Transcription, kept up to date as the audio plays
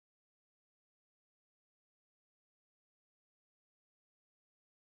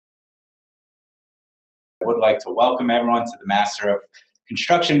I would like to welcome everyone to the Master of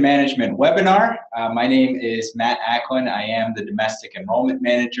Construction Management webinar. My name is Matt Acklin. I am the Domestic Enrollment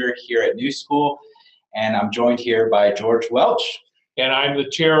Manager here at NewSchool, and I'm joined here by George Welch. And I'm the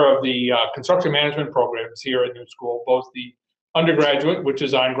chair of the construction management programs here at NewSchool, both the undergraduate, which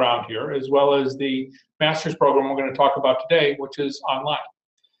is on ground here, as well as the master's program we're going to talk about today, which is online.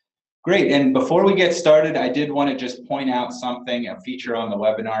 Great, and before we get started, I did want to just point out something, a feature on the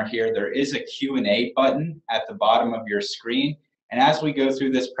webinar here. There is a Q&A button at the bottom of your screen, and as we go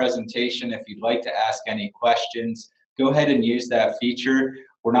through this presentation, if you'd like to ask any questions, go ahead and use that feature.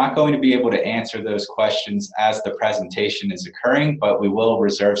 We're not going to be able to answer those questions as the presentation is occurring, but we will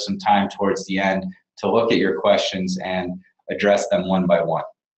reserve some time towards the end to look at your questions and address them one by one.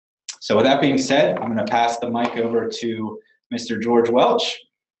 So with that being said, I'm going to pass the mic over to Mr. George Welch.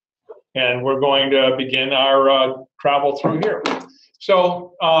 And we're going to begin our travel through here.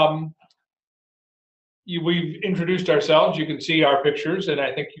 So we've introduced ourselves. You can see our pictures, and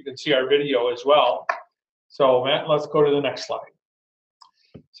I think you can see our video as well. So Matt, let's go to the next slide.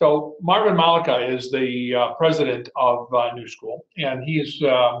 So Marvin Malika is the president of NewSchool, and he's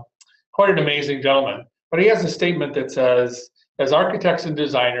quite an amazing gentleman. But he has a statement that says, as architects and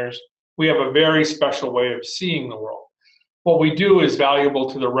designers, we have a very special way of seeing the world. What we do is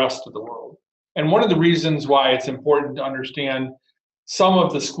valuable to the rest of the world. And one of the reasons why it's important to understand some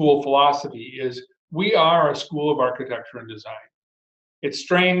of the school philosophy is we are a school of architecture and design. It's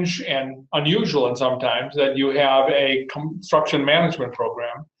strange and unusual in sometimes that you have a construction management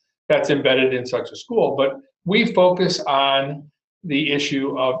program that's embedded in such a school, but we focus on the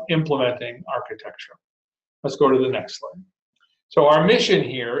issue of implementing architecture. Let's go to the next slide. So our mission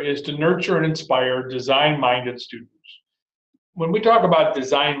here is to nurture and inspire design-minded students. When we talk about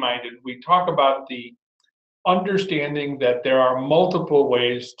design-minded, we talk about the understanding that there are multiple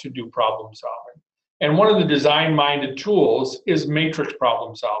ways to do problem solving. And one of the design-minded tools is matrix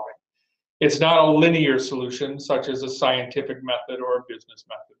problem solving. It's not a linear solution such as a scientific method or a business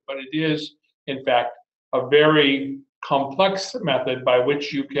method, but it is, in fact, a very complex method by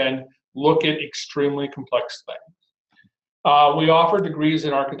which you can look at extremely complex things. We offer degrees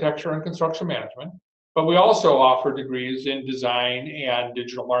in architecture and construction management, but we also offer degrees in design and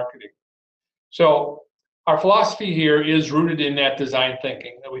digital marketing. So our philosophy here is rooted in that design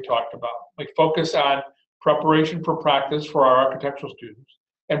thinking that we talked about. We focus on preparation for practice for our architectural students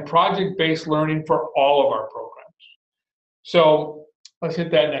and project-based learning for all of our programs. So let's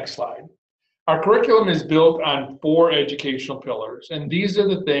hit that next slide. Our curriculum is built on 4 educational pillars, and these are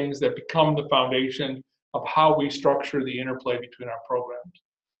the things that become the foundation of how we structure the interplay between our programs.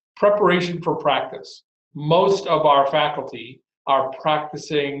 Preparation for practice. Most of our faculty are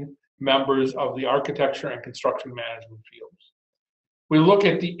practicing members of the architecture and construction management fields. We look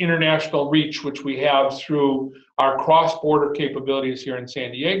at the international reach, which we have through our cross-border capabilities here in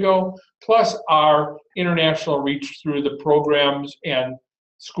San Diego, plus our international reach through the programs and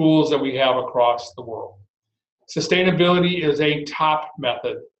schools that we have across the world. Sustainability is a top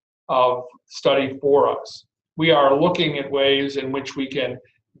method of study for us. We are looking at ways in which we can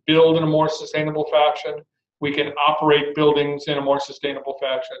build in a more sustainable fashion, we can operate buildings in a more sustainable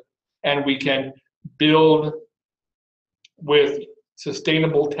fashion, and we can build with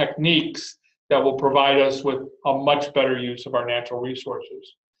sustainable techniques that will provide us with a much better use of our natural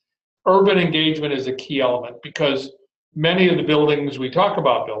resources. Urban engagement is a key element because many of the buildings we talk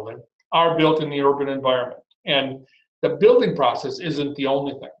about building are built in the urban environment. And the building process isn't the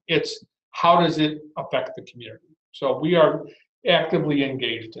only thing. It's how does it affect the community? So we are actively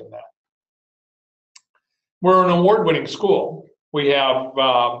engaged in that. We're an award-winning school. We have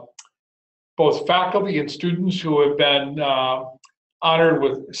both faculty and students who have been honored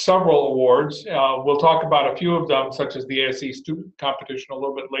with several awards. We'll talk about a few of them, such as the ASE student competition a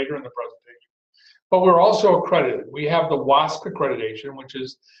little bit later in the presentation. But we're also accredited. We have the WASC accreditation, which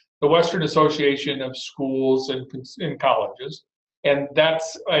is the Western Association of Schools and Colleges. And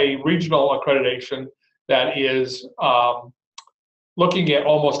that's a regional accreditation that is looking at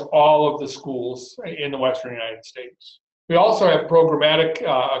almost all of the schools in the Western United States. We also have programmatic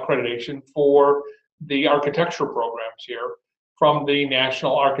accreditation for the architecture programs here from the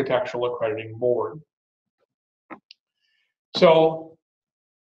National Architectural Accrediting Board. So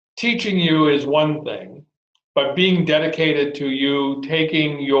teaching you is one thing, but being dedicated to you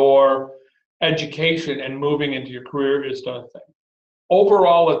taking your education and moving into your career is another thing.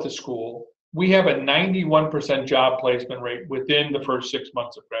 Overall at the school, we have a 91% job placement rate within the first 6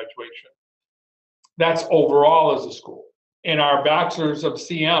 months of graduation. That's overall as a school. In our Bachelor's of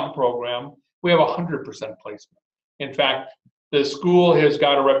CM program, we have 100% placement. In fact, The school has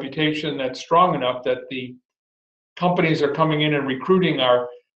got a reputation that's strong enough that the companies are coming in and recruiting our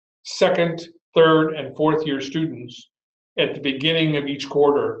second, third, and fourth year students at the beginning of each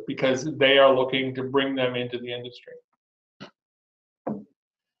quarter because they are looking to bring them into the industry.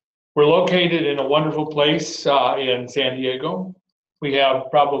 We're located in a wonderful place in San Diego. We have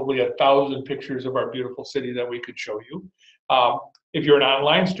probably 1,000 pictures of our beautiful city that we could show you. If you're an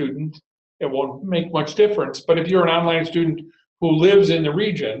online student, it won't make much difference, but if you're an online student who lives in the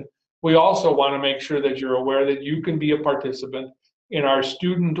region, we also want to make sure that you're aware that you can be a participant in our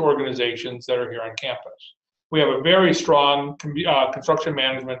student organizations that are here on campus. We have a very strong construction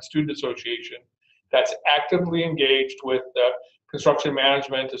management student association that's actively engaged with the Construction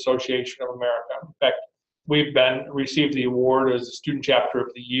Management Association of America. In fact, we've received the award as the Student Chapter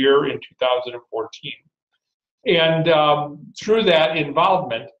of the Year in 2014. And through that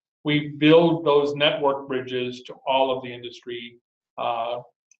involvement, we build those network bridges to all of the industry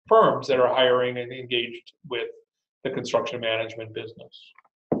firms that are hiring and engaged with the construction management business.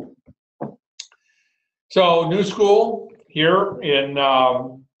 So NewSchool here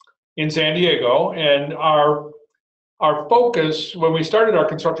in San Diego, and our focus, when we started our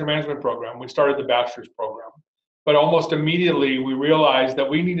construction management program, we started the bachelor's program, but almost immediately we realized that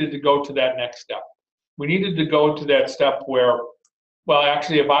we needed to go to that next step. We needed to go to that step where, well,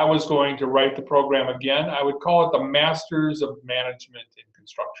 actually, if I was going to write the program again, I would call it the Masters of Management in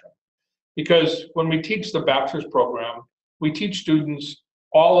Construction. Because when we teach the bachelor's program, we teach students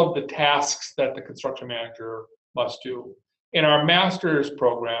all of the tasks that the construction manager must do. In our master's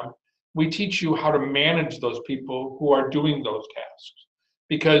program, we teach you how to manage those people who are doing those tasks.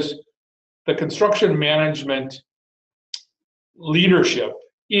 Because the construction management leadership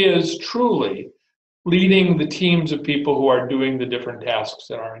is truly leading the teams of people who are doing the different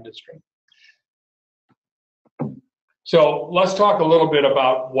tasks in our industry. So let's talk a little bit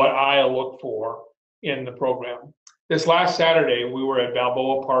about what I look for in the program. This last Saturday, we were at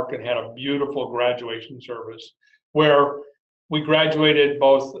Balboa Park and had a beautiful graduation service where we graduated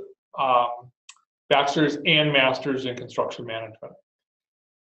both bachelor's and master's in construction management.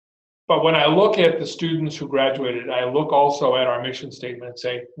 But when I look at the students who graduated, I look also at our mission statement and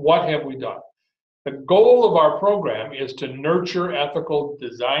say, what have we done? The goal of our program is to nurture ethical,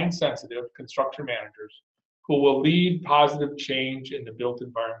 design-sensitive construction managers who will lead positive change in the built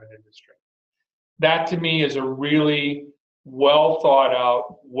environment industry. That to me is a really well thought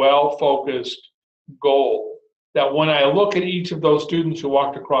out, well-focused goal that when I look at each of those students who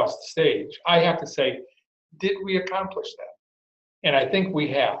walked across the stage, I have to say, did we accomplish that? And I think we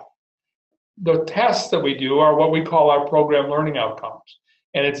have. The tests that we do are what we call our program learning outcomes.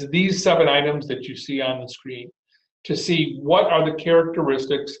 And it's these 7 items that you see on the screen to see what are the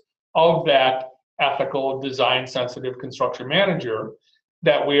characteristics of that ethical, design-sensitive construction manager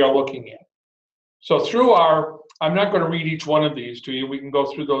that we are looking at. So through I'm not going to read each one of these to you. We can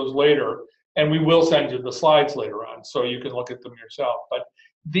go through those later, and we will send you the slides later on so you can look at them yourself. But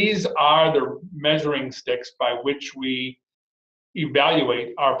these are the measuring sticks by which we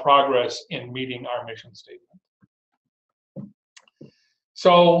evaluate our progress in meeting our mission statement.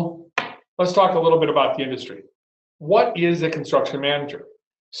 So let's talk a little bit about the industry. What is a construction manager?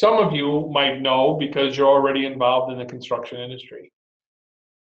 Some of you might know because you're already involved in the construction industry.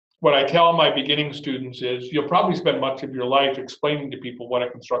 What I tell my beginning students is you'll probably spend much of your life explaining to people what a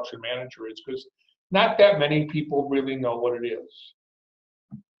construction manager is because not that many people really know what it is.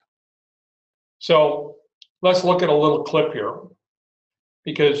 So let's look at a little clip here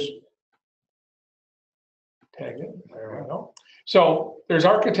because, tag it, there we go. So there's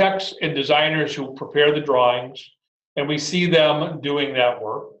architects and designers who prepare the drawings, and we see them doing that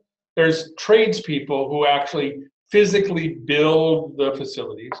work. There's tradespeople who actually physically build the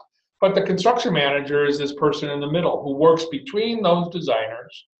facilities, but the construction manager is this person in the middle who works between those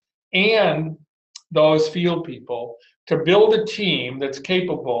designers and those field people to build a team that's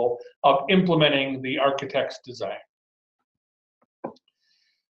capable of implementing the architect's design.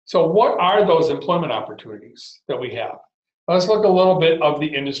 So what are those employment opportunities that we have? Let's look a little bit of the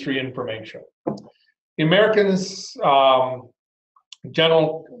industry information. The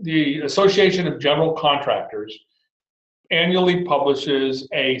the Association of General Contractors annually publishes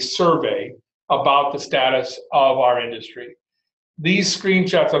a survey about the status of our industry. These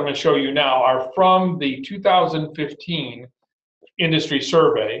screenshots I'm going to show you now are from the 2015 industry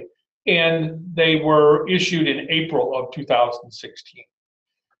survey, and they were issued in April of 2016.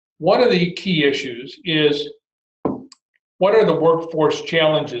 One of the key issues is, what are the workforce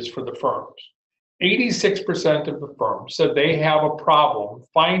challenges for the firms? 86% of the firms said they have a problem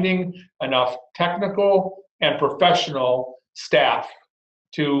finding enough technical and professional staff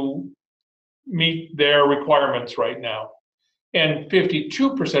to meet their requirements right now. And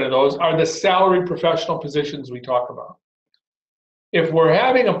 52% of those are the salaried professional positions we talk about. If we're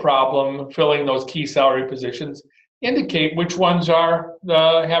having a problem filling those key salary positions, indicate which ones are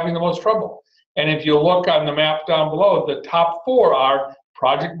having the most trouble. And if you look on the map down below, the top 4 are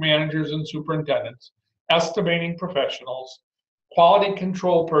project managers and superintendents, estimating professionals, quality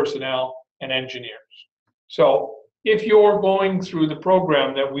control personnel, and engineers. So if you're going through the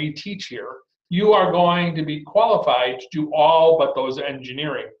program that we teach here, you are going to be qualified to do all but those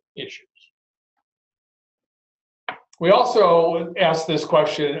engineering issues. We also asked this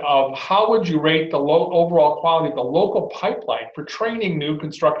question of how would you rate the overall quality of the local pipeline for training new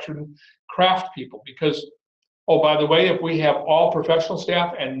construction craft people? Because, oh, by the way, if we have all professional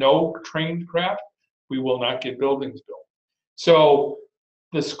staff and no trained craft, we will not get buildings built. So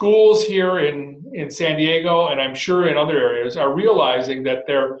the schools here in San Diego, and I'm sure in other areas, are realizing that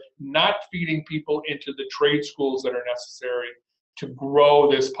they're not feeding people into the trade schools that are necessary to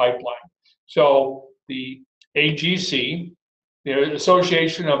grow this pipeline. So the AGC, the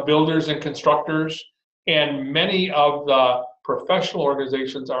Association of Builders and Constructors, and many of the professional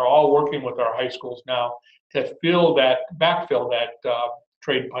organizations are all working with our high schools now to backfill that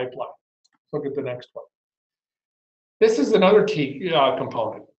trade pipeline. Look at the next one. This is another key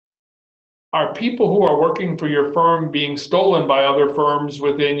component. Are people who are working for your firm being stolen by other firms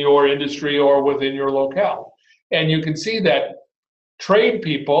within your industry or within your locale? And you can see that trade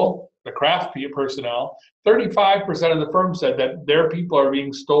people, the craft personnel, 35% of the firms said that their people are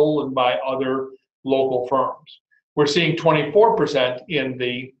being stolen by other local firms. We're seeing 24% in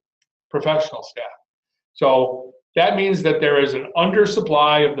the professional staff. So that means that there is an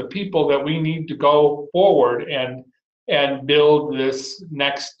undersupply of the people that we need to go forward and build this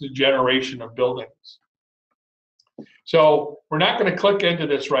next generation of buildings. So we're not going to click into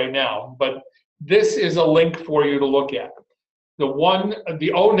this right now, but this is a link for you to look at. The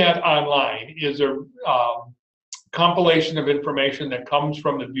ONET Online is a compilation of information that comes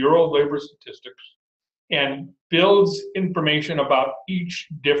from the Bureau of Labor Statistics and builds information about each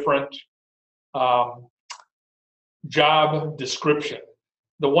different job description.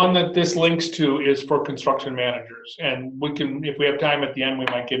 The one that this links to is for construction managers, and we can, if we have time at the end, we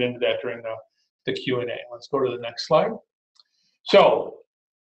might get into that during the Q&A. Let's go to the next slide. So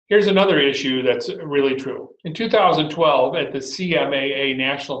here's another issue that's really true. In 2012, at the CMAA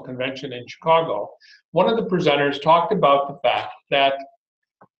National Convention in Chicago, one of the presenters talked about the fact that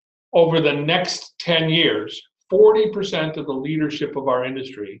over the next 10 years, 40% of the leadership of our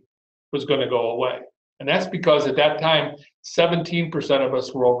industry was going to go away. And that's because at that time, 17% of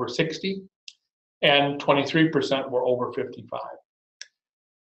us were over 60 and 23% were over 55.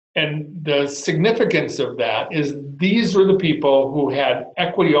 And the significance of that is these were the people who had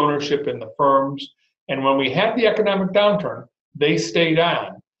equity ownership in the firms. And when we had the economic downturn, they stayed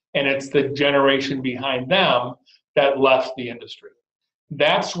on. And it's the generation behind them that left the industry.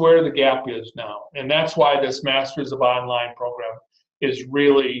 That's where the gap is now. And that's why this Masters of Online program is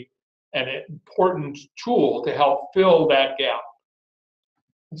really an important tool to help fill that gap.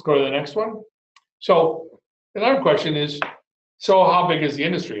 Let's go to the next one. So another question is, so how big is the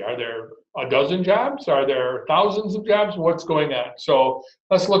industry? Are there a dozen jobs? Are there thousands of jobs? What's going on? So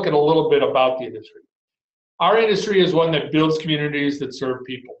let's look at a little bit about the industry. Our industry is one that builds communities that serve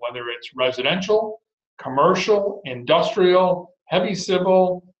people, whether it's residential, commercial, industrial, heavy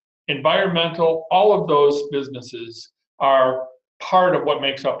civil, environmental, all of those businesses are part of what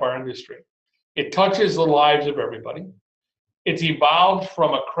makes up our industry. It touches the lives of everybody. It's evolved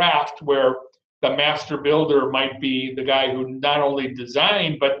from a craft where the master builder might be the guy who not only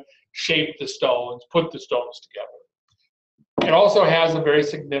designed, but shaped the stones, put the stones together. It also has a very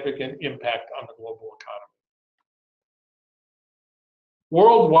significant impact on the global economy.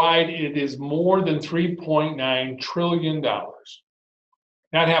 Worldwide, it is more than $3.9 trillion.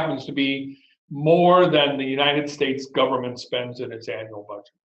 That happens to be more than the United States government spends in its annual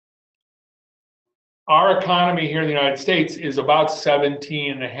budget. Our economy here in the United States is about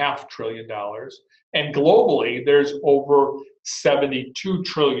 $17.5 trillion. And globally, there's over $72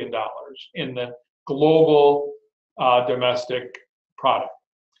 trillion in the global domestic product.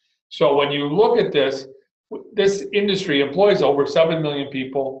 So when you look at this, this industry employs over 7 million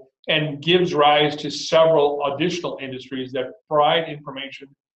people and gives rise to several additional industries that provide information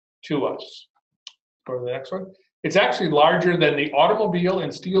to us. Go to the next one. It's actually larger than the automobile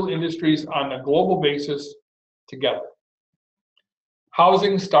and steel industries on a global basis together.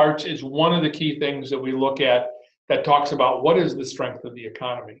 Housing starts is one of the key things that we look at that talks about what is the strength of the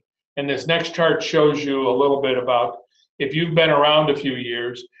economy. And this next chart shows you a little bit about if you've been around a few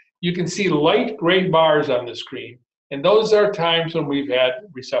years, you can see light gray bars on the screen. And those are times when we've had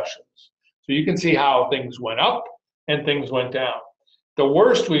recessions. So you can see how things went up and things went down. The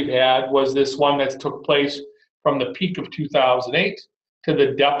worst we've had was this one that took place from the peak of 2008 to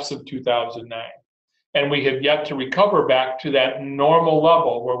the depths of 2009. And we have yet to recover back to that normal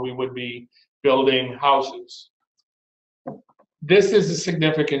level where we would be building houses. This is a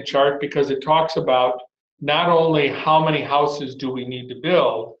significant chart because it talks about not only how many houses do we need to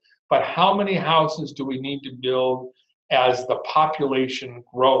build, but how many houses do we need to build as the population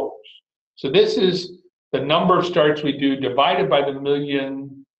grows. So this is the number of starts we do divided by the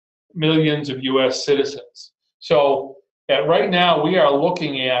millions of US citizens. So right now we are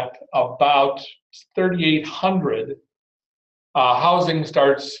looking at about 3,800 housing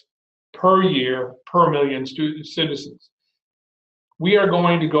starts per year per million citizens. We are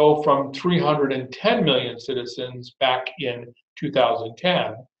going to go from 310 million citizens back in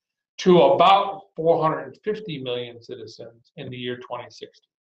 2010 to about 450 million citizens in the year 2060.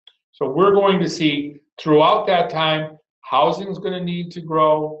 So we're going to see throughout that time, housing is going to need to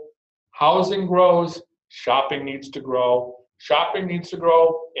grow. Housing grows, shopping needs to grow. Shopping needs to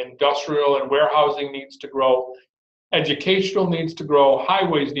grow, industrial and warehousing needs to grow, educational needs to grow,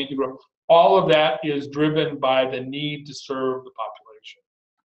 highways need to grow. All of that is driven by the need to serve the population.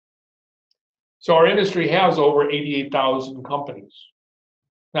 So our industry has over 88,000 companies.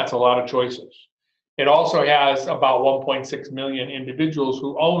 That's a lot of choices. It also has about 1.6 million individuals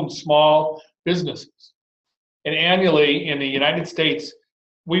who own small businesses. And annually in the United States,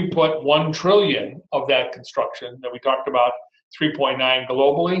 we put 1 trillion of that construction that we talked about, 3.9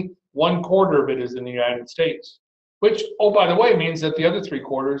 globally, 1/4 of it is in the United States, which, oh, by the way, means that the other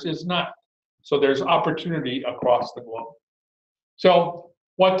 3/4 is not. So there's opportunity across the globe. So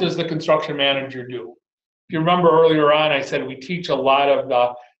what does the construction manager do? If you remember earlier on, I said we teach a lot of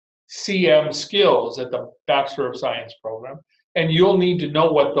the CM skills at the Bachelor of Science program, and you'll need to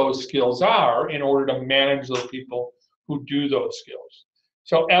know what those skills are in order to manage those people who do those skills.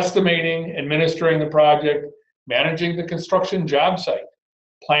 So estimating, administering the project, managing the construction job site,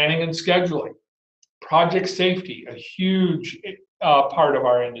 planning and scheduling, project safety, a huge part of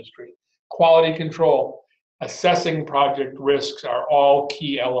our industry, quality control, assessing project risks are all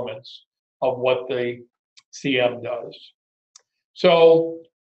key elements of what the CM does. So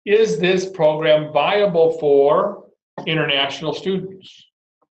is this program viable for international students?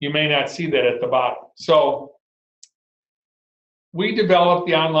 You may not see that at the bottom. So we developed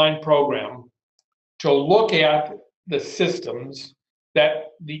the online program to look at the systems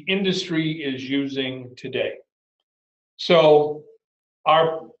that the industry is using today. So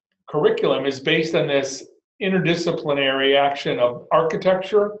our curriculum is based on this interdisciplinary action of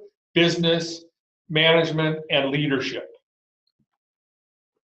architecture, business, management, and leadership.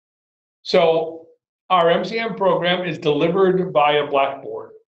 So our MCM program is delivered via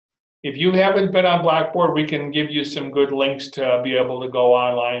Blackboard. If you haven't been on Blackboard, we can give you some good links to be able to go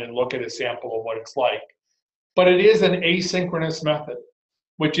online and look at a sample of what it's like. But it is an asynchronous method,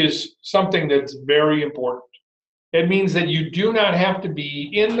 which is something that's very important. It means that you do not have to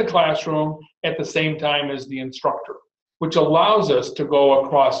be in the classroom at the same time as the instructor, which allows us to go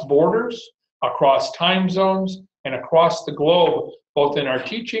across borders, across time zones, and across the globe, both in our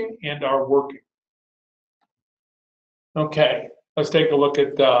teaching and our working. Okay, let's take a look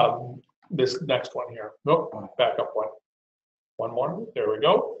at this next one here. Nope, back up one. One more, there we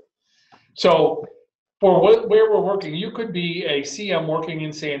go. So for where we're working, you could be a CM working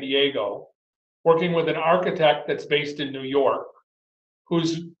in San Diego, working with an architect that's based in New York,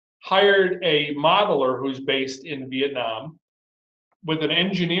 who's hired a modeler who's based in Vietnam, with an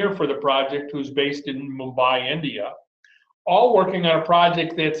engineer for the project who's based in Mumbai, India, all working on a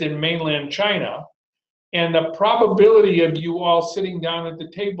project that's in mainland China. And the probability of you all sitting down at the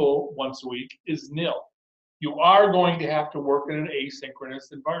table once a week is nil. You are going to have to work in an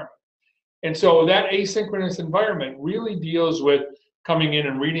asynchronous environment. And so that asynchronous environment really deals with coming in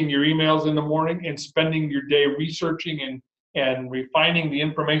and reading your emails in the morning and spending your day researching and refining the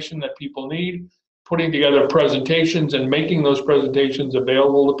information that people need, putting together presentations and making those presentations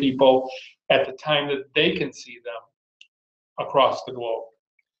available to people at the time that they can see them across the globe.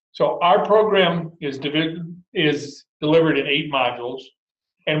 So our program is delivered in 8 modules,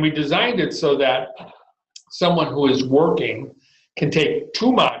 and we designed it so that someone who is working can take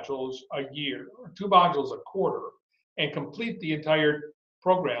 2 modules a year, or 2 modules a quarter, and complete the entire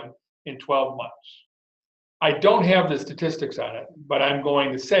program in 12 months. I don't have the statistics on it, but I'm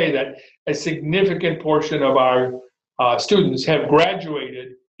going to say that a significant portion of our students have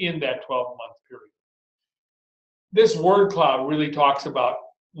graduated in that 12-month period. this word cloud really talks about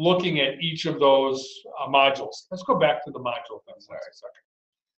looking at each of those modules. Let's go back to the module thing for a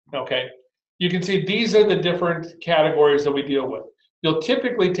second. Okay, you can see these are the different categories that we deal with. You'll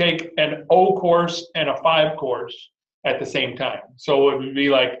typically take an O course and a 5 course at the same time. So it would be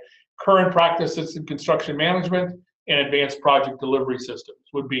like current practices in construction management and advanced project delivery systems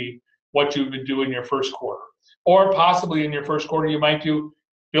would be what you would do in your first quarter. Or possibly in your first quarter, you might do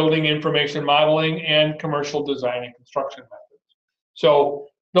building information modeling and commercial design and construction methods. So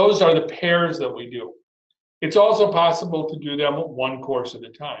those are the pairs that we do. It's also possible to do them one course at a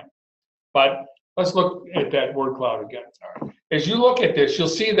time. But let's look at that word cloud again. As you look at this, you'll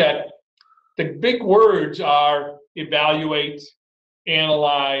see that the big words are evaluate,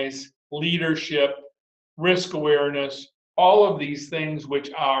 analyze, leadership, risk awareness, all of these things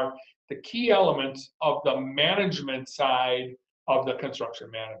which are the key elements of the management side of the construction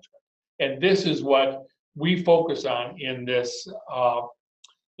management. And this is what we focus on in this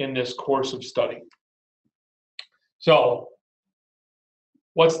course of study. So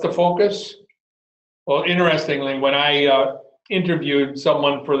what's the focus? Well, interestingly, when I interviewed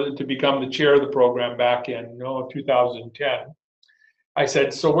someone to become the chair of the program back in 2010, I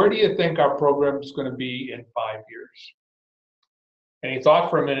said, so where do you think our program is going to be in 5 years? And he thought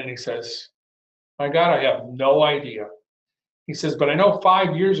for a minute and he says, my God, I have no idea. He says, but I know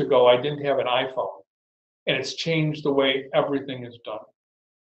 5 years ago I didn't have an iPhone, and it's changed the way everything is done.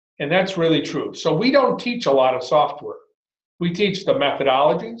 And that's really true. So we don't teach a lot of software. We teach the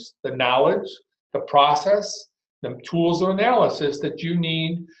methodologies, the knowledge, the process, the tools of analysis that you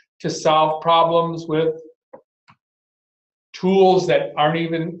need to solve problems with tools that aren't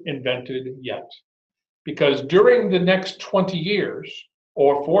even invented yet. Because during the next 20 years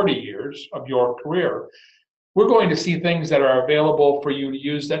or 40 years of your career, we're going to see things that are available for you to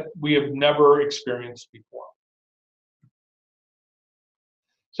use that we have never experienced before.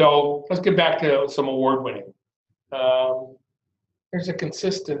 So let's get back to some award winning. There's a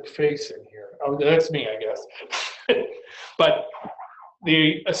consistent face in here. Oh, that's me, I guess. But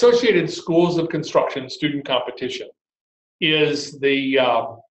the Associated Schools of Construction Student Competition is the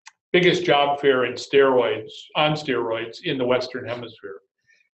biggest job fair on steroids in the Western Hemisphere.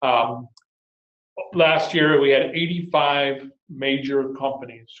 Last year, we had 85 major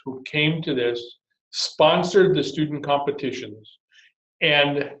companies who came to this, sponsored the student competitions,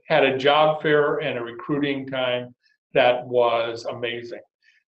 and had a job fair and a recruiting time that was amazing.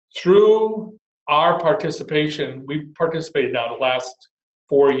 Through our participation, we've participated now the last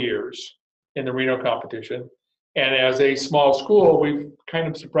 4 years in the Reno competition. And as a small school, we've kind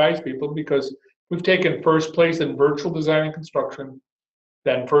of surprised people because we've taken first place in virtual design and construction,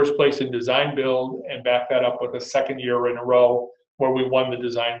 then first place in design build, and back that up with a second year in a row where we won the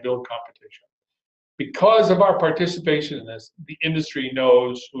design build competition. Because of our participation in this, the industry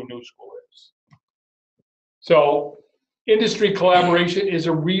knows who NewSchool is. So industry collaboration is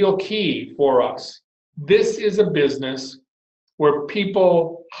a real key for us. This is a business where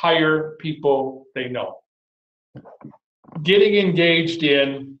people hire people they know. Getting engaged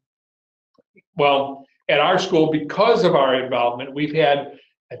in, well, at our school, because of our involvement, we've had,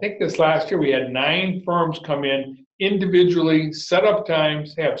 I think this last year, we had 9 firms come in individually, set up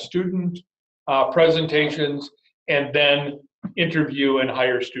times, have student presentations, and then interview and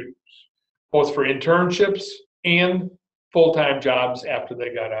hire students, both for internships and full-time jobs after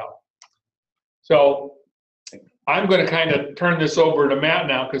they got out. So I'm going to kind of turn this over to Matt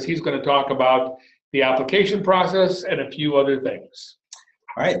now because he's going to talk about the application process and a few other things.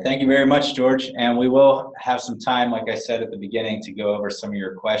 All right, thank you very much, George. And we will have some time, like I said at the beginning, to go over some of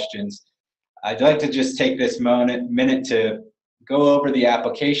your questions. I'd like to just take this minute to go over the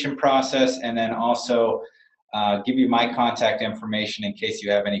application process and then also give you my contact information in case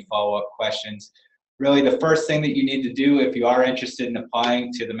you have any follow-up questions. Really, the first thing that you need to do if you are interested in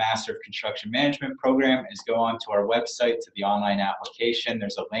applying to the Master of Construction Management program is go onto our website to the online application.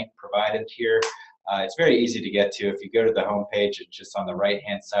 There's a link provided here. It's very easy to get to. If you go to the home page, it's just on the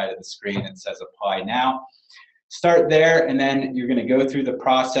right-hand side of the screen. It says Apply Now. Start there, and then you're going to go through the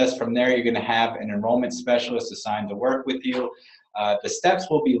process. From there, you're going to have an enrollment specialist assigned to work with you. The steps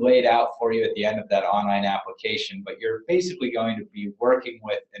will be laid out for you at the end of that online application, but you're basically going to be working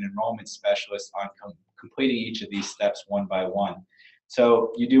with an enrollment specialist on completing each of these steps one by one.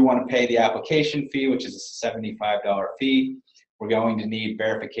 So you do want to pay the application fee, which is a $75 fee. We're going to need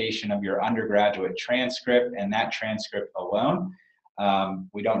verification of your undergraduate transcript and that transcript alone.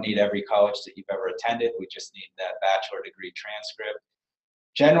 We don't need every college that you've ever attended. We just need that bachelor degree transcript.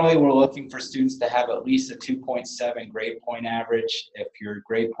 Generally, we're looking for students to have at least a 2.7 grade point average. If your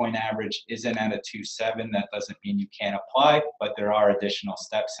grade point average isn't at a 2.7, that doesn't mean you can't apply, but there are additional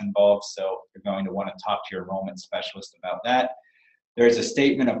steps involved, so you're going to want to talk to your enrollment specialist about that. There's a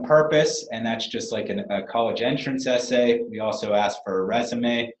statement of purpose, and that's just like a college entrance essay. We also ask for a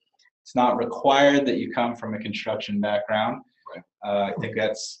resume. It's not required that you come from a construction background. Right. I think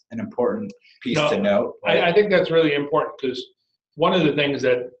that's an important piece to note. Right? I think that's really important, because one of the things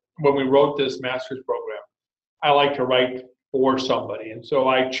that when we wrote this master's program, I like to write for somebody. And so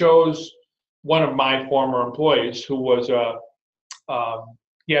I chose one of my former employees who was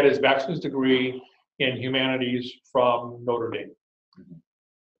he had his bachelor's degree in humanities from Notre Dame.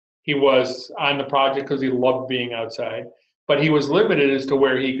 He was on the project because he loved being outside, but he was limited as to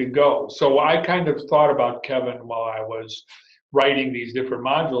where he could go. So I kind of thought about Kevin while I was writing these different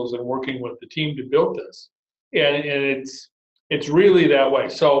modules and working with the team to build this. And it's really that way.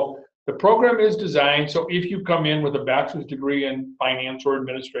 So the program is designed so if you come in with a bachelor's degree in finance or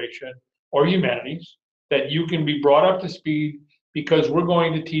administration or humanities, that you can be brought up to speed, because we're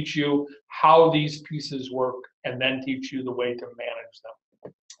going to teach you how these pieces work and then teach you the way to manage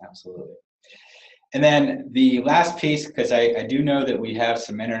them. Absolutely. And then the last piece, because I do know that we have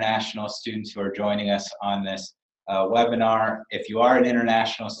some international students who are joining us on this webinar. If you are an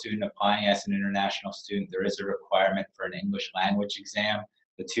international student applying as an international student, there is a requirement for an English language exam.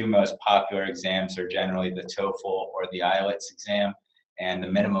 The two most popular exams are generally the TOEFL or the IELTS exam, and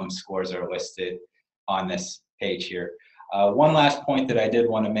the minimum scores are listed on this page here. One last point that I did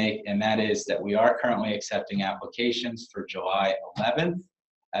want to make, and that is that we are currently accepting applications for July 11th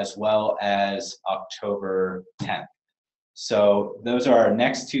as well as October 10th. So those are our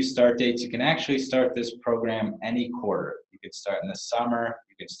next two start dates. You can actually start this program any quarter. You can start in the summer,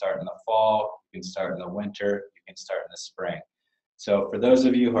 you can start in the fall, you can start in the winter, you can start in the spring. So for those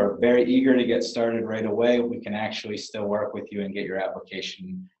of you who are very eager to get started right away, we can actually still work with you and get your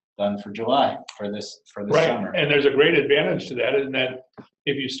application done for July for this right. summer. And there's a great advantage to that, in that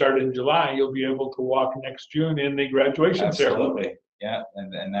if you start in July, you'll be able to walk next June in the graduation ceremony. Absolutely, yeah,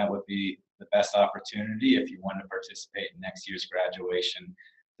 and that would be the best opportunity if you want to participate in next year's graduation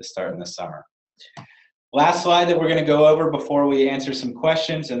to start in the summer. Last slide that we're going to go over before we answer some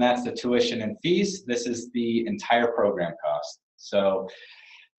questions, and that's the tuition and fees. This is the entire program cost. So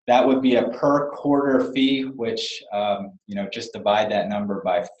that would be a per quarter fee, which just divide that number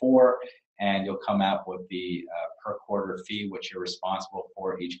by 4, and you'll come out with the per quarter fee, which you're responsible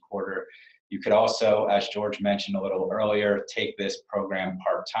for each quarter. You could also, as George mentioned a little earlier, take this program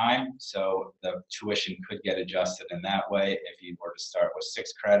part-time, so the tuition could get adjusted in that way if you were to start with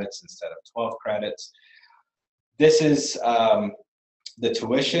 6 credits instead of 12 credits. This is the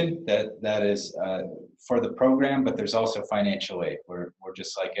tuition that is for the program, but there's also financial aid. We're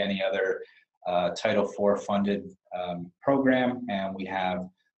just like any other Title IV funded program, and we have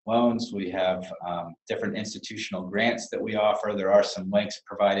loans, we have different institutional grants that we offer. There are some links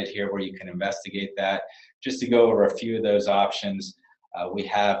provided here where you can investigate that. Just to go over a few of those options, we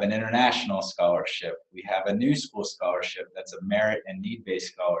have an international scholarship. We have a NewSchool scholarship that's a merit and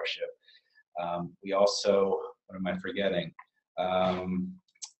need-based scholarship. We also, what am I forgetting?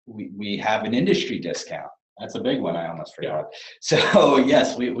 We have an industry discount. That's a big one, I almost forgot. Yeah. So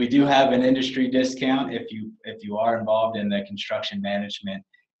yes, we do have an industry discount. If you are involved in the construction management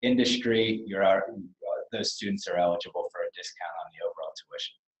industry, those students are eligible for a discount on the overall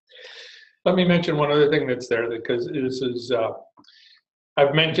tuition. Let me mention one other thing that's there, because this is,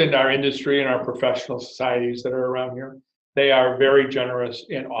 I've mentioned our industry and our professional societies that are around here. They are very generous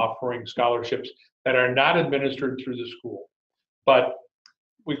in offering scholarships that are not administered through the school. But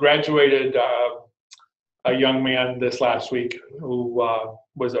we graduated a young man this last week who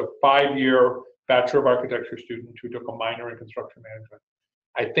was a 5-year Bachelor of Architecture student who took a minor in construction management.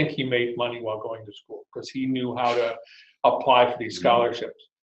 I think he made money while going to school because he knew how to apply for these scholarships.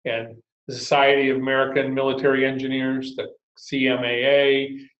 And the Society of American Military Engineers, the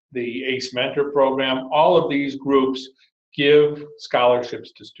CMAA, the ACE Mentor Program, all of these groups give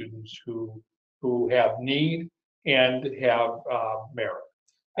scholarships to students who have need and have merit.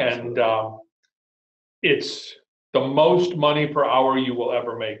 And it's the most money per hour you will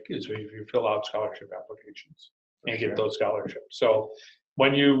ever make is if you fill out scholarship applications and get those scholarships. So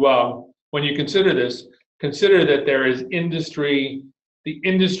when you consider this, consider that there is industry. The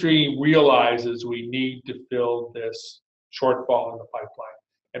industry realizes we need to fill this shortfall in the pipeline,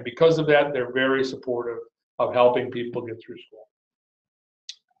 and because of that, they're very supportive of helping people get through school.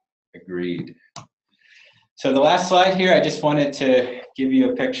 Agreed. So the last slide here, I just wanted to give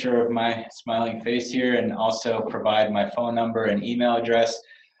you a picture of my smiling face here and also provide my phone number and email address.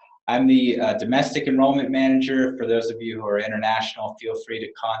 I'm the Domestic Enrollment Manager. For those of you who are international, feel free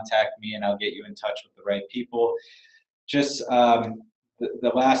to contact me and I'll get you in touch with the right people. Just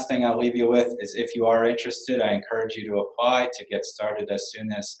the last thing I'll leave you with is if you are interested, I encourage you to apply to get started as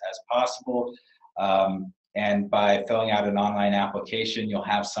soon as possible. And by filling out an online application, you'll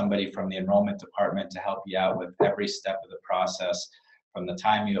have somebody from the enrollment department to help you out with every step of the process, from the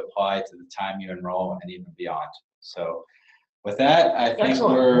time you apply to the time you enroll and even beyond. So with that, I think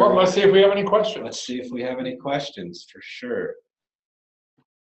Well, let's see if we have any questions. Let's see if we have any questions, for sure.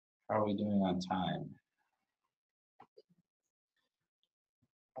 How are we doing on time?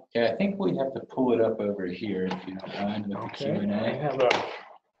 Okay, I think we have to pull it up over here, if you don't mind, with the Q&A. I have a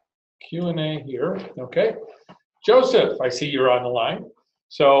Q&A here. Okay. Joseph, I see you're on the line.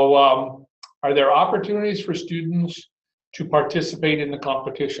 So are there opportunities for students to participate in the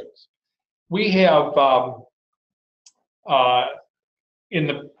competitions? We have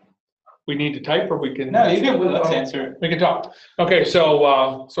we need to type, or we can? No, you can, let's answer. We can talk. Okay,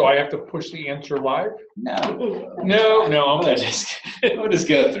 so so I have to push the answer live? No. No, We'll just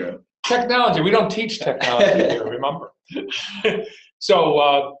go through. Technology, we don't teach technology here, remember?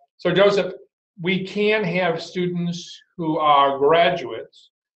 So Joseph, we can have students who are graduates,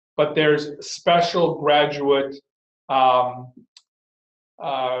 but there's special graduate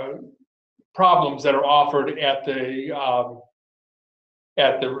problems that are offered at the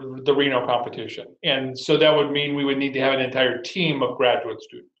Reno competition. And so that would mean we would need to have an entire team of graduate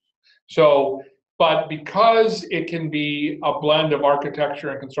students. So, but because it can be a blend of architecture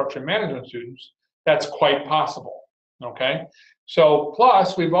and construction management students, that's quite possible, okay? So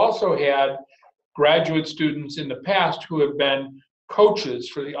plus, we've also had graduate students in the past who have been coaches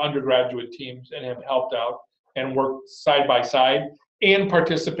for the undergraduate teams and have helped out and worked side by side and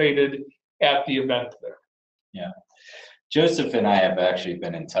participated at the event there. Yeah. Joseph and I have actually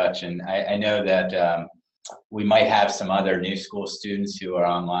been in touch, and I know that we might have some other NewSchool students who are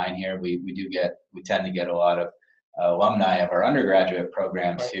online here. We tend to get a lot of alumni of our undergraduate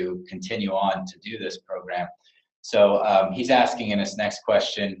programs who continue on to do this program. So he's asking in his next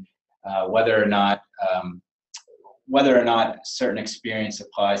question whether or not certain experience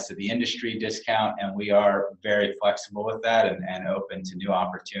applies to the industry discount, and we are very flexible with that and open to new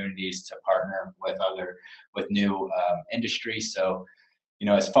opportunities to partner with new industry. So, you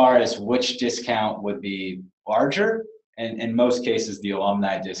know, as far as which discount would be larger, and in most cases, the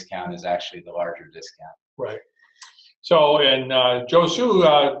alumni discount is actually the larger discount. Right. So, and Josu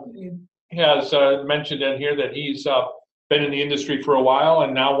has mentioned in here that he's been in the industry for a while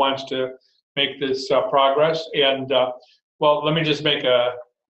and now wants to make this progress. And well, let me just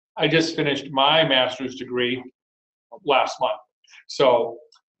I just finished my master's degree last month. So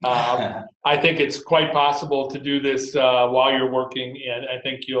I think it's quite possible to do this while you're working, and I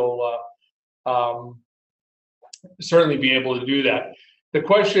think you'll certainly be able to do that. The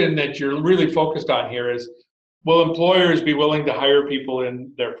question that you're really focused on here is, will employers be willing to hire people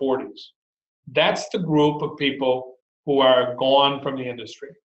in their 40s? That's the group of people who are gone from the industry.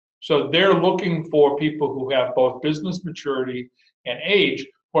 So they're looking for people who have both business maturity and age,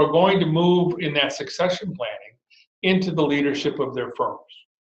 who are going to move in that succession planning into the leadership of their firms.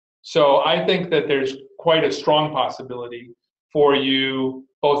 So I think that there's quite a strong possibility for you,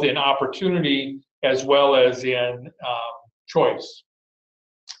 both in opportunity as well as in choice.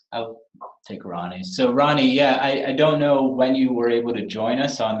 I'll take Ronnie. So Ronnie, yeah, I don't know when you were able to join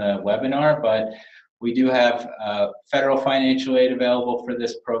us on the webinar, but we do have federal financial aid available for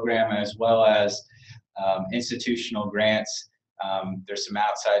this program, as well as institutional grants. There's some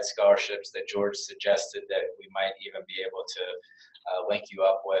outside scholarships that George suggested that we might even be able to link you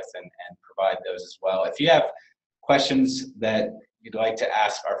up with and provide those as well. If you have questions that you'd like to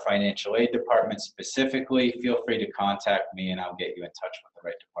ask our financial aid department specifically, feel free to contact me and I'll get you in touch with the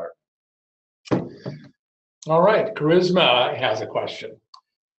right department. All right, Charisma has a question.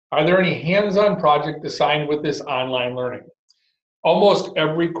 Are there any hands-on projects assigned with this online learning? Almost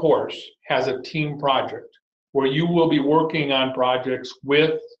every course has a team project where you will be working on projects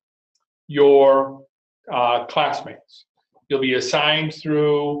with your classmates. You'll be assigned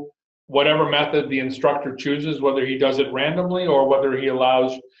through whatever method the instructor chooses, whether he does it randomly or whether he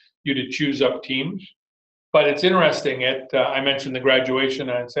allows you to choose up teams. But it's interesting, I mentioned the graduation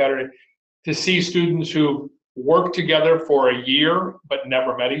on Saturday, to see students who worked together for a year but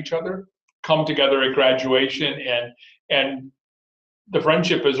never met each other come together at graduation, and the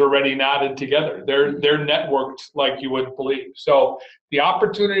friendship is already knotted together. They're networked like you wouldn't believe. So the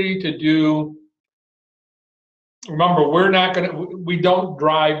opportunity to do remember, we don't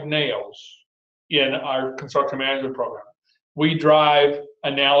drive nails in our construction management program. We drive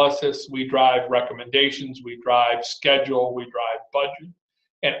analysis, we drive recommendations, we drive schedule, we drive budget.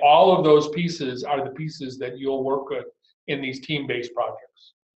 And all of those pieces are the pieces that you'll work with in these team-based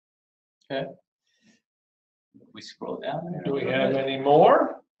projects. Okay. We scroll down there. Do we have any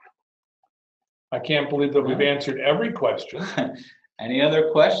more? I can't believe that we've answered every question. Any other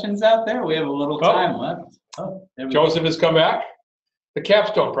questions out there? We have a little time left. Oh, Joseph has come back. The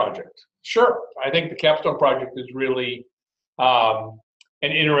capstone project. Sure, I think the capstone project is really an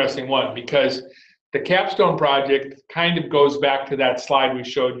interesting one, because the capstone project kind of goes back to that slide we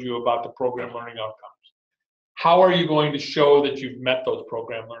showed you about the program learning outcomes. How are you going to show that you've met those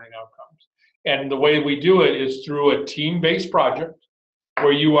program learning outcomes? And the way we do it is through a team-based project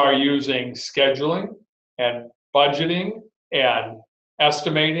where you are using scheduling and budgeting and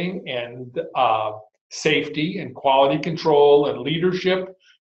estimating and safety and quality control and leadership,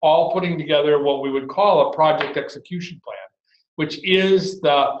 all putting together what we would call a project execution plan, which is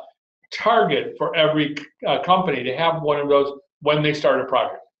the target for every company to have one of those when they start a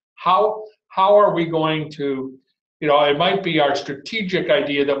project. How are we going to, it might be our strategic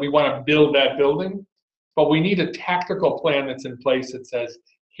idea that we want to build that building, but we need a tactical plan that's in place that says,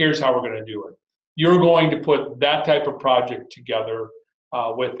 here's how we're going to do it. You're going to put that type of project together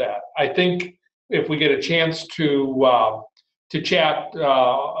with that. I think if we get a chance to chat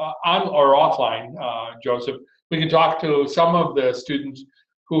on or offline, Joseph, we can talk to some of the students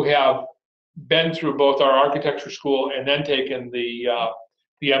who have been through both our architecture school and then taken the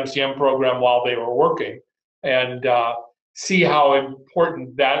MCM program while they were working, and see how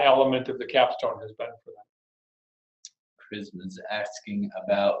important that element of the capstone has been for them. Chris was asking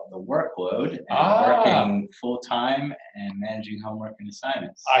about the workload and working full-time and managing homework and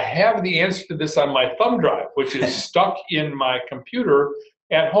assignments. I have the answer to this on my thumb drive, which is stuck in my computer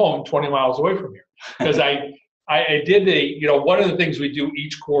at home 20 miles away from here. Because I did one of the things we do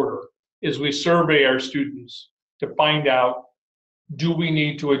each quarter is we survey our students to find out, do we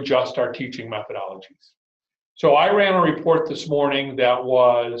need to adjust our teaching methodologies? So I ran a report this morning that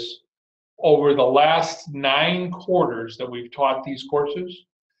was over the last 9 quarters that we've taught these courses.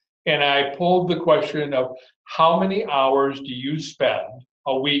 And I pulled the question of how many hours do you spend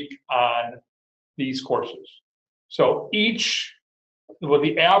a week on these courses? So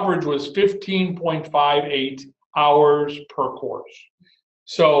the average was 15.58 hours per course.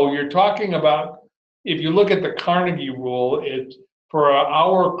 So you're talking about, if you look at the Carnegie rule, for an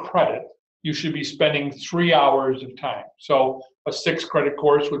hour credit, you should be spending 3 hours of time. So a 6-credit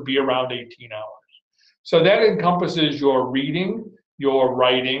course would be around 18 hours. So that encompasses your reading, your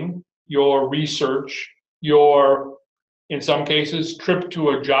writing, your research, your, in some cases, trip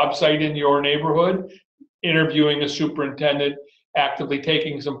to a job site in your neighborhood, interviewing a superintendent, actively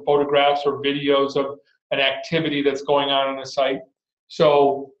taking some photographs or videos of an activity that's going on a site.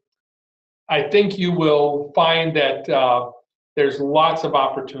 So I think you will find that there's lots of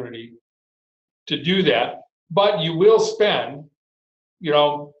opportunity to do that, but you will spend,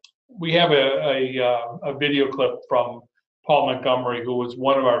 we have a video clip from Paul Montgomery, who was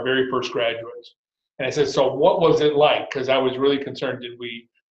one of our very first graduates. And I said, so what was it like? Because I was really concerned, did we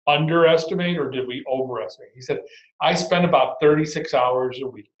underestimate or did we overestimate? He said, I spent about 36 hours a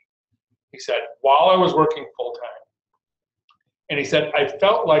week. He said, while I was working full time. And he said, I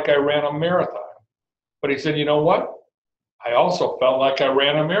felt like I ran a marathon. But he said, you know what? I also felt like I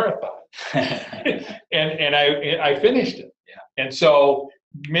ran a marathon. and I finished it. Yeah. And so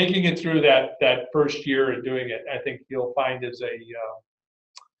making it through that first year and doing it, I think you'll find is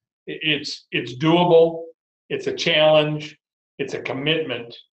it's doable, it's a challenge, it's a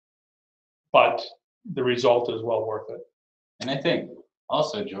commitment, but the result is well worth it. And I think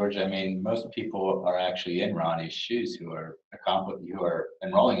also, George, most people are actually in Ronnie's shoes who are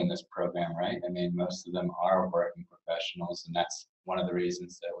enrolling in this program, right? Most of them are working professionals, and that's one of the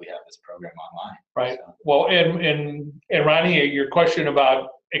reasons that we have this program online. Right. So. Well, and Ronnie, your question about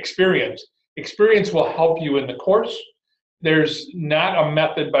experience will help you in the course. There's not a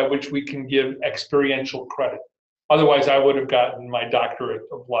method by which we can give experiential credit. Otherwise, I would have gotten my doctorate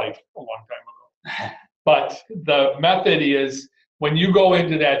of life a long time ago. But the method is, when you go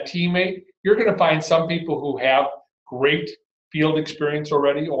into that teammate, you're going to find some people who have great field experience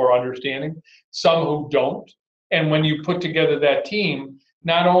already or understanding, some who don't. And when you put together that team,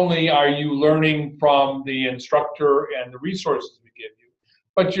 not only are you learning from the instructor and the resources we give you,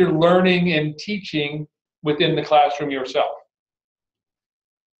 but you're learning and teaching within the classroom yourself.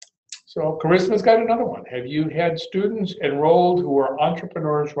 So Charisma's got another one. Have you had students enrolled who are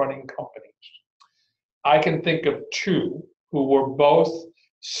entrepreneurs running companies? I can think of two who were both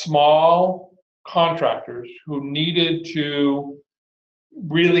small contractors who needed to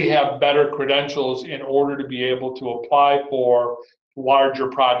really have better credentials in order to be able to apply for larger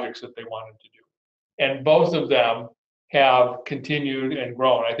projects that they wanted to do. And both of them have continued and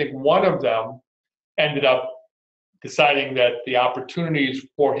grown. I think one of them ended up deciding that the opportunities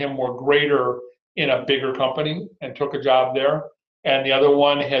for him were greater in a bigger company and took a job there. And the other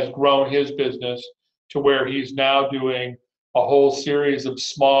one has grown his business to where he's now doing a whole series of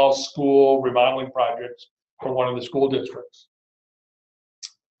small school remodeling projects for one of the school districts.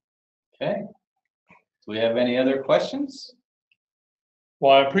 Okay. Do we have any other questions?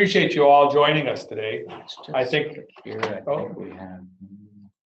 Well, I appreciate you all joining us today. I think here, I think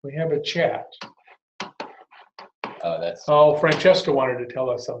we have a chat. Oh, that's. Oh, Francesca wanted to tell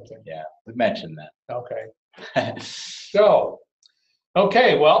us something. Yeah, we mentioned that. Okay. So,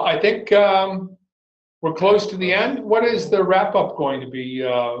 okay, well, I think we're close to the end. What is the wrap-up going to be,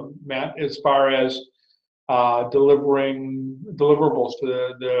 Matt, as far as delivering deliverables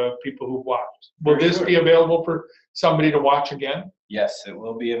to the people who've watched? Will this be available for somebody to watch again? Yes, it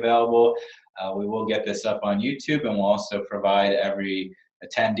will be available. We will get this up on YouTube, and we'll also provide every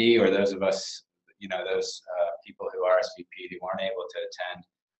attendee or those of us, those people who RSVP'd who aren't able to attend,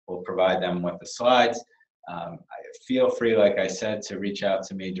 we'll provide them with the slides. Feel free, like I said, to reach out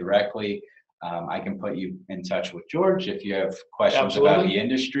to me directly. I can put you in touch with George if you have questions about the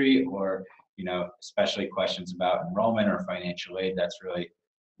industry or, especially questions about enrollment or financial aid. That's really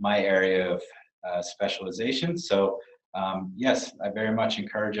my area of specialization. So yes, I very much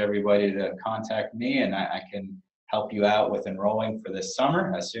encourage everybody to contact me, and I can help you out with enrolling for this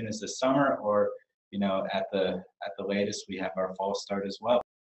summer, as soon as this summer, or at the latest we have our fall start as well.